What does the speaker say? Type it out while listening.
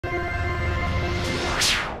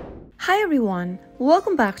Hi everyone,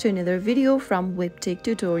 welcome back to another video from Webtech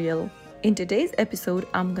Tutorial. In today's episode,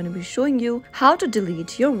 I'm going to be showing you how to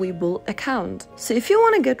delete your Webull account. So if you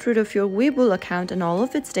want to get rid of your Webull account and all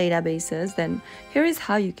of its databases, then here is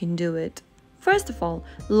how you can do it. First of all,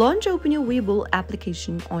 open your Webull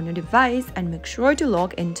application on your device and make sure to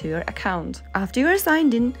log into your account. After you are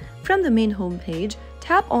signed in, from the main home page,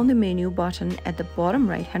 tap on the menu button at the bottom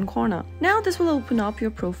right hand corner. Now this will open up your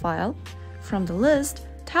profile. From the list,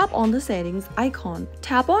 tap on the settings icon.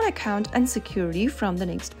 Tap on account and security from the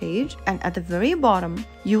next page, and at the very bottom,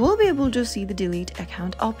 you will be able to see the delete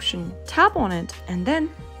account option. Tap on it, and then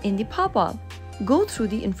in the pop-up, go through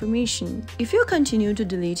the information. If you continue to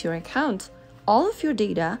delete your account, all of your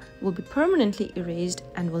data will be permanently erased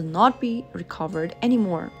and will not be recovered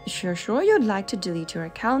anymore. If you're sure you'd like to delete your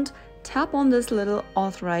account, tap on this little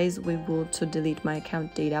authorize Webull to delete my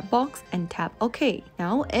account data box and tap OK.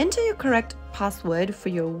 Now enter your correct password for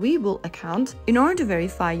your Webull account in order to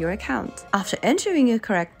verify your account. After entering your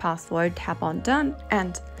correct password, tap on done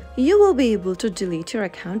and you will be able to delete your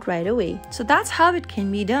account right away. So that's how it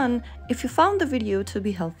can be done. If you found the video to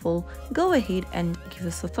be helpful, go ahead and give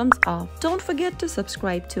us a thumbs up. Don't forget to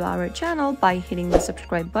subscribe to our channel by hitting the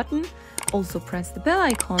subscribe button. Also press the bell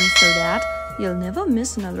icon so that you'll never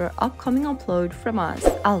miss another upcoming upload from us.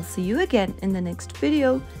 I'll see you again in the next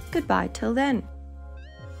video. Goodbye till then.